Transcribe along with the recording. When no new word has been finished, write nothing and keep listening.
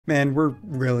Man, we're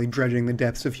really dredging the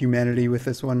depths of humanity with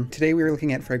this one. Today we are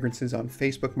looking at fragrances on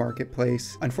Facebook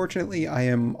Marketplace. Unfortunately, I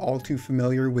am all too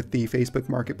familiar with the Facebook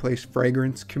Marketplace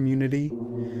fragrance community.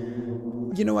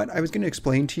 You know what, I was going to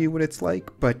explain to you what it's like,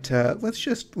 but let's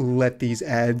just let these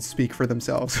ads speak for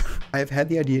themselves. I have had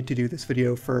the idea to do this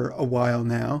video for a while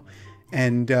now,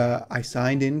 and I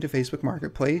signed into Facebook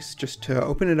Marketplace just to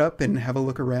open it up and have a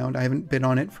look around. I haven't been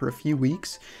on it for a few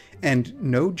weeks, and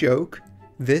no joke,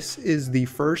 this is the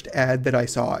first ad that I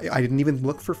saw. I didn't even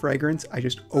look for fragrance. I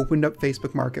just opened up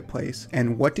Facebook Marketplace.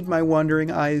 And what did my wandering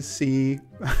eyes see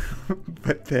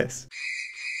but this?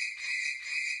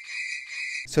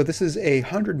 So this is a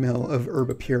 100 ml of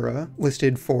Herba Pura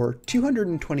listed for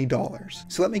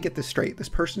 $220. So let me get this straight. This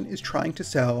person is trying to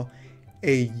sell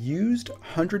a used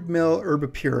 100 ml Herba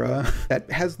Pura that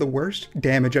has the worst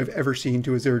damage I've ever seen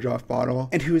to a Xerjoff bottle,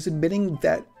 and who is admitting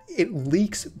that it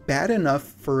leaks bad enough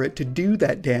for it to do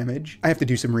that damage. I have to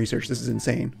do some research. This is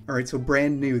insane. All right, so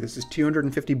brand new. This is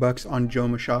 250 bucks on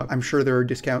Joma Shop. I'm sure there are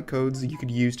discount codes that you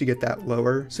could use to get that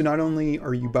lower. So not only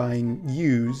are you buying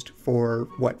used for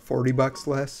what, 40 bucks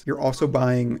less, you're also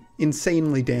buying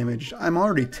insanely damaged. I'm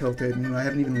already tilted and I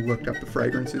haven't even looked up the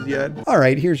fragrances yet. All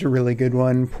right, here's a really good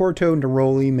one. Porto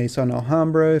Neroli Maison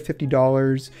Alhambra,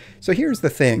 $50. So here's the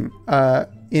thing.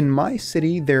 In my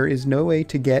city, there is no way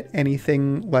to get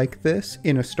anything like this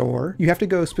in a store. You have to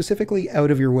go specifically out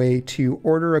of your way to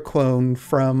order a clone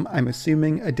from, I'm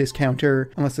assuming, a discounter,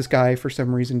 unless this guy for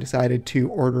some reason decided to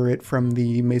order it from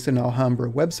the Maison Alhambra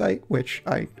website, which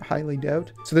I highly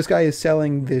doubt. So this guy is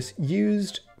selling this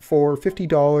used for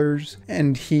 $50,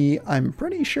 and he, I'm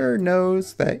pretty sure,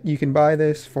 knows that you can buy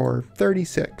this for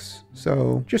 $36.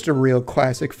 So just a real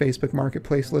classic Facebook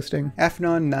Marketplace listing.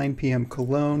 Afnan 9 PM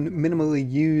cologne,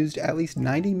 minimally used, at least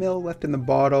 90 ml left in the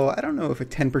bottle. I don't know if a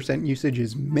 10% usage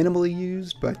is minimally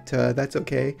used, but that's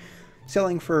okay.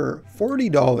 Selling for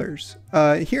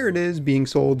 $40. Here it is being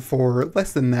sold for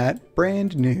less than that,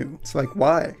 brand new. It's like,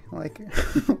 why? Like,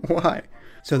 why?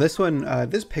 So this one,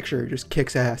 this picture just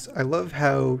kicks ass. I love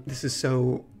how this is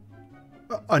so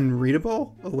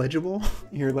unreadable, illegible.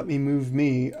 Here, let me move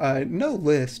me. No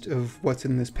list of what's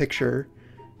in this picture.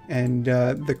 And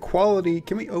the quality,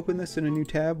 can we open this in a new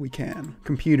tab? We can.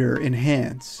 Computer,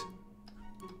 enhance.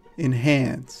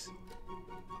 Enhance.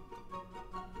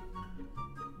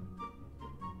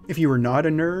 If you were not a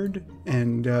nerd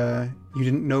and you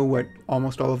didn't know what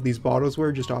almost all of these bottles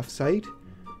were just off-site,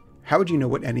 how would you know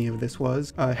what any of this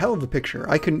was? Hell of a picture.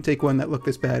 I couldn't take one that looked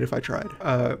this bad if I tried.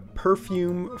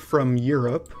 Perfume from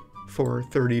Europe for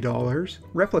 $30.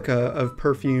 Replica of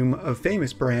perfume of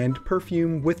famous brand,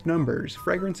 perfume with numbers.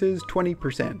 Fragrances,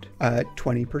 20%.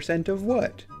 20% of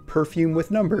what? Perfume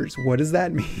with numbers. What does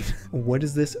that mean? What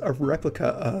is this a replica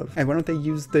of? And why don't they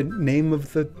use the name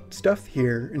of the stuff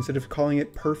here instead of calling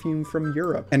it perfume from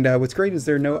Europe? And what's great is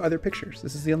there are no other pictures.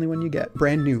 This is the only one you get.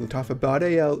 Brand new, Lattafa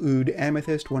Bade El Oud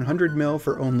Amethyst 100 ml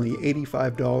for only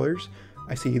 $85.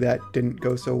 I see that didn't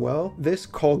go so well. This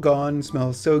Colgone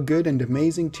smells so good and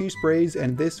amazing, 2 sprays,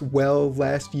 and this will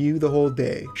last you the whole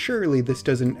day. Surely this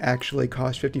doesn't actually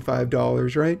cost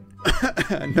 $55, right?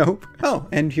 Nope. Oh,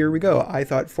 and here we go. I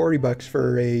thought 40 bucks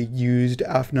for a used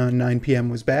Afnan 9 PM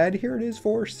was bad. Here it is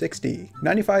for 60.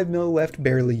 95 ml left,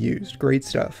 barely used. Great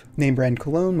stuff. Name brand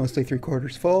cologne, mostly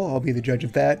 3/4 full. I'll be the judge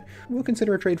of that. We'll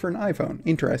consider a trade for an iPhone.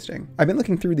 Interesting. I've been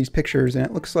looking through these pictures and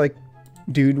it looks like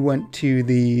dude went to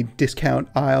the discount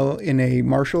aisle in a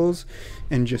Marshall's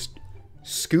and just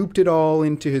scooped it all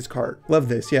into his cart. Love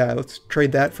this. Yeah, let's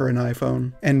trade that for an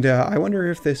iPhone. And I wonder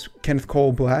if this Kenneth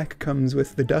Cole Black comes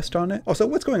with the dust on it. Also,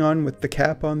 what's going on with the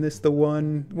cap on this? The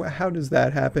one, how does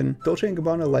that happen? Dolce &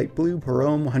 Gabbana Light Blue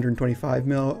Parome 125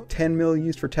 ml, 10 ml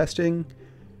used for testing.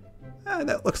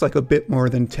 That looks like a bit more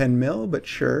than 10 ml, but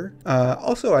sure.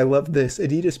 Also, I love this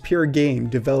Adidas Pure Game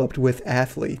developed with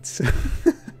athletes.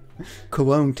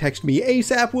 Cologne text me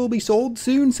ASAP will be sold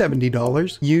soon,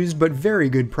 $70. Used but very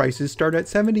good prices start at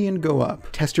 $70 and go up.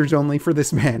 Testers only for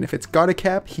this man. If it's got a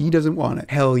cap, he doesn't want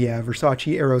it. Hell yeah,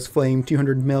 Versace Eros Flame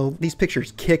 200 ml. These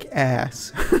pictures kick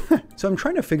ass. So I'm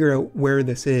trying to figure out where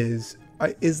this is.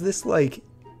 Is this like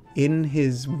in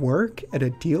his work at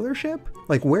a dealership?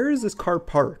 Like where is this car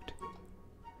parked?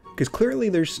 Because clearly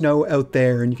there's snow out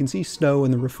there and you can see snow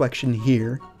in the reflection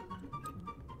here.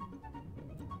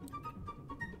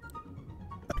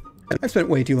 I've spent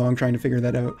way too long trying to figure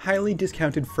that out. Highly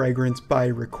discounted fragrance by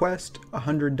request,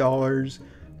 $100.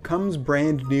 Comes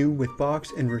brand new with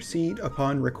box and receipt.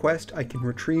 Upon request, I can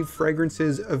retrieve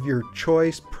fragrances of your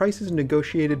choice. Price is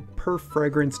negotiated per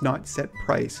fragrance, not set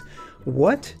price.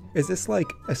 What? Is this like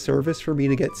a service for me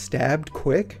to get stabbed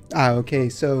quick? Okay,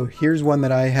 so here's one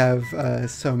that I have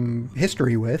some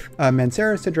history with.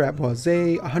 Mancera Cedrat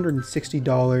Boisé,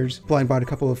 $160. Blind bought a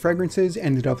couple of fragrances,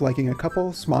 ended up liking a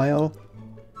couple. Smile.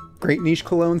 Great niche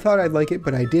cologne, thought I'd like it,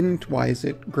 but I didn't. Why is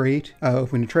it great?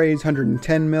 Open to trades,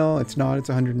 110 mil. It's not, it's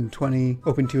 120.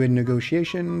 Open to a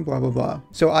negotiation, blah, blah, blah.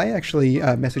 So I actually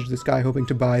messaged this guy hoping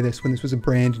to buy this when this was a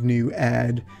brand new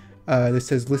ad. This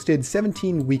says listed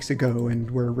 17 weeks ago,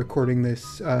 and we're recording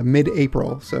this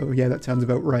mid-April, so yeah, that sounds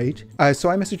about right. So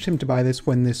I messaged him to buy this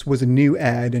when this was a new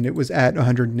ad, and it was at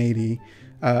 180.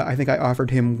 I think I offered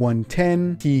him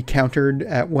 110. He countered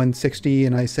at 160,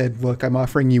 and I said, look, I'm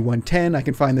offering you 110. I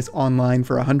can find this online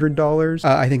for $100.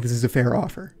 I think this is a fair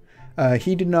offer.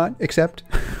 He did not accept,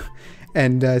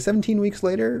 and 17 weeks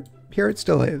later, here it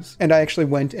still is. And I actually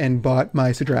went and bought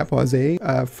my Cedrat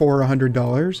Boisé for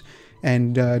 $100.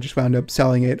 And just wound up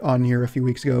selling it on here a few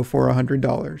weeks ago for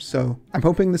 $100. So I'm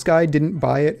hoping this guy didn't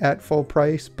buy it at full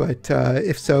price, but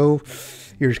if so,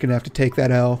 you're just gonna have to take that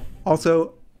L.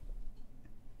 Also,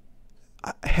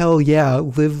 hell yeah,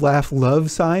 live, laugh,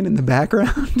 love sign in the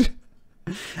background.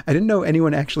 I didn't know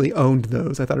anyone actually owned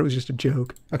those. I thought it was just a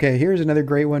joke. Okay, here's another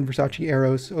great one, Versace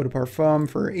Eros Eau de Parfum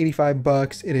for 85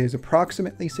 bucks. It is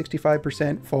approximately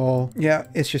 65% full. Yeah,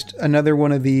 it's just another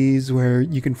one of these where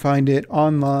you can find it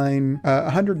online.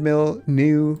 100 mil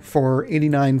new for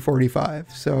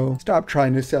 $89.45. So stop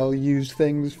trying to sell used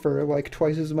things for like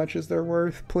twice as much as they're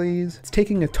worth, please. It's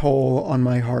taking a toll on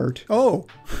my heart. Oh!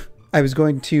 I was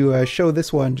going to show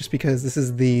this one just because this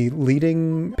is the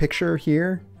leading picture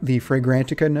here, the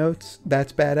Fragrantica notes.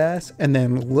 That's badass. And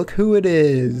then look who it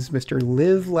is, Mr.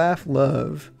 Live, Laugh,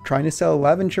 Love. Trying to sell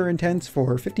Lavender Intense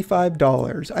for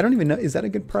 $55. I don't even know, is that a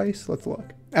good price? Let's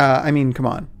look. I mean, come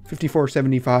on,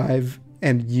 $54.75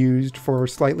 and used for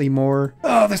slightly more.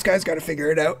 Oh, this guy's got to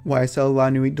figure it out. YSL La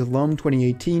Nuit de l'Homme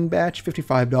 2018 batch,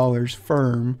 $55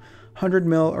 firm, 100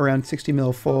 mil, around 60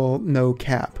 mil full, no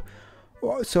cap.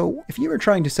 So if you were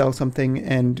trying to sell something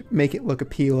and make it look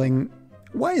appealing,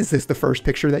 why is this the first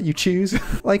picture that you choose?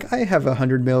 Like, I have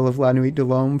 100 mil of La Nuit de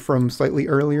l'Homme from slightly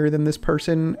earlier than this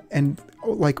person, and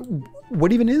like,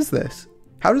 what even is this?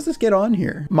 How does this get on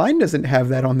here? Mine doesn't have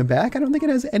that on the back. I don't think it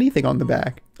has anything on the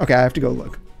back. Okay, I have to go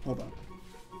look. Hold on.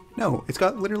 No, it's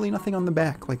got literally nothing on the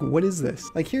back. Like, what is this?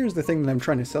 Like, here's the thing that I'm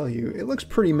trying to sell you. It looks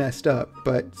pretty messed up,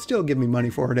 but still give me money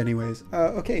for it anyways.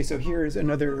 Okay, so here's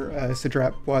another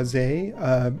Cedrat Boisé.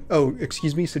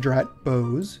 Cedrat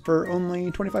Bose for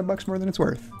only 25 bucks more than it's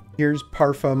worth. Here's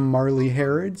Parfum Marley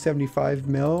Herod, 75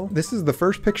 mil. This is the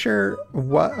first picture.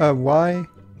 Why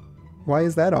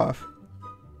is that off?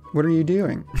 What are you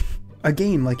doing?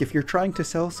 Again, like, if you're trying to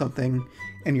sell something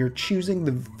and you're choosing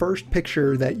the first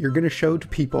picture that you're going to show to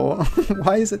people,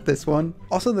 why is it this one?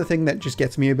 Also, the thing that just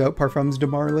gets me about Parfums de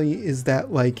Marly is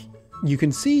that, like, you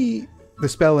can see the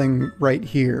spelling right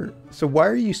here. So why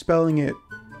are you spelling it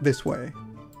this way?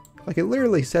 Like, it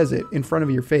literally says it in front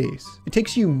of your face. It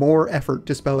takes you more effort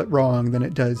to spell it wrong than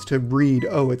it does to read,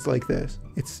 oh, it's like this.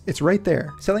 It's right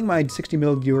there. Selling my 60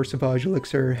 ml Dior Sauvage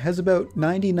Elixir has about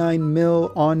 99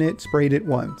 mil on it, sprayed it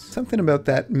once. Something about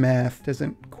that math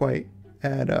doesn't quite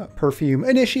add up. Perfume,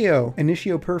 Initio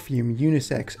perfume,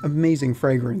 unisex, amazing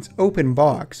fragrance, open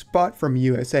box, bought from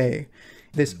USA.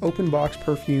 This open box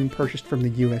perfume purchased from the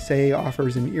USA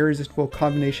offers an irresistible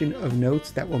combination of notes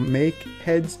that will make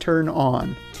heads turn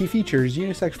on. Key features: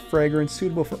 unisex fragrance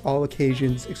suitable for all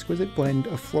occasions, exquisite blend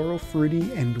of floral,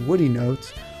 fruity, and woody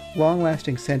notes,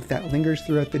 long-lasting scent that lingers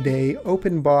throughout the day,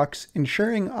 open box,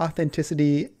 ensuring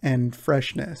authenticity and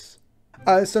freshness.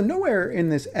 So nowhere in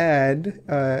this ad,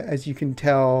 as you can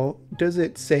tell, does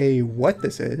it say what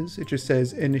this is. It just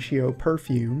says Initio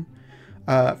perfume.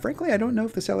 Frankly, I don't know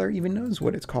if the seller even knows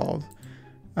what it's called.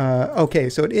 Okay,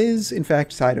 so it is, in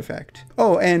fact, Side Effect.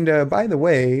 Oh, and by the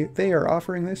way, they are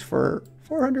offering this for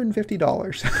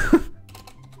 $450.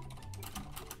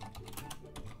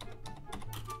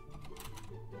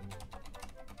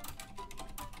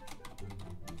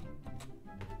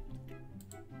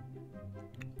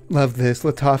 Love this.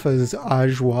 Lattafa's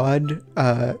Ajwad.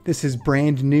 This is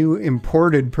brand new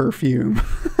imported perfume.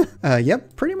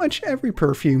 Yep, pretty much every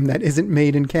perfume that isn't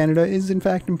made in Canada is in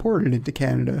fact imported into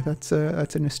Canada. That's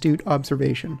an astute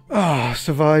observation. Oh,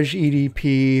 Sauvage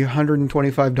EDP,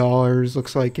 $125.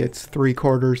 Looks like it's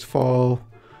 3/4 full.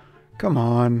 Come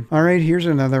on. All right, here's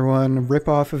another one. Rip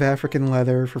off of African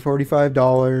leather for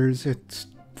 $45. It's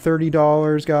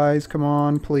 $30, guys. Come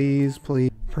on, please,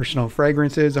 please. Personal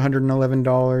fragrances,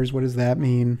 $111. What does that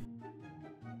mean?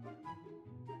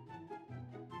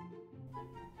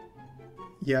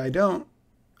 Yeah, I don't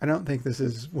I don't think this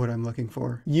is what I'm looking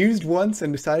for. Used once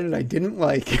and decided I didn't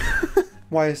like.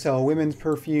 YSL women's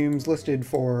perfumes listed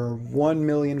for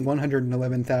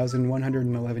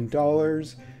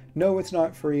 $1,111,111. No, it's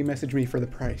not free. Message me for the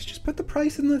price. Just put the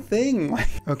price in the thing.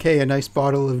 Okay, a nice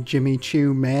bottle of Jimmy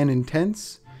Choo Man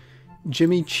Intense.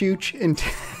 Jimmy Chooch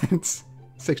Intense.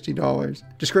 $60.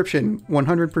 Description,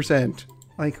 100%.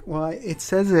 Like, why? It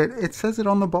says it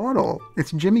on the bottle.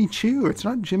 It's Jimmy Choo. It's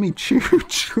not Jimmy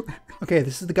Chooch. Okay,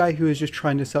 this is the guy who is just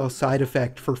trying to sell Side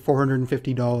Effect for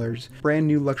 $450. Brand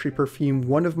new luxury perfume,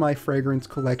 one of my fragrance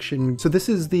collection. So this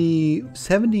is the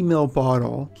 70 ml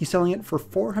bottle. He's selling it for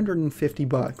 450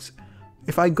 bucks.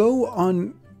 If I go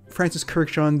on Francis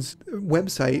Kirkjohn's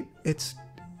website, it's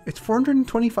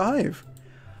 425.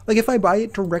 Like, if I buy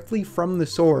it directly from the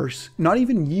source, not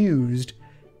even used,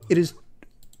 it is...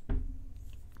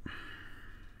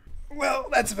 Well,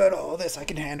 that's about all this I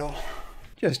can handle.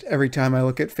 Just every time I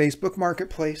look at Facebook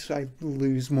Marketplace, I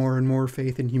lose more and more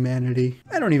faith in humanity.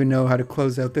 I don't even know how to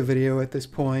close out the video at this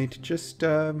point. Just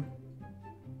don't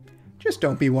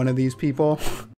be one of these people.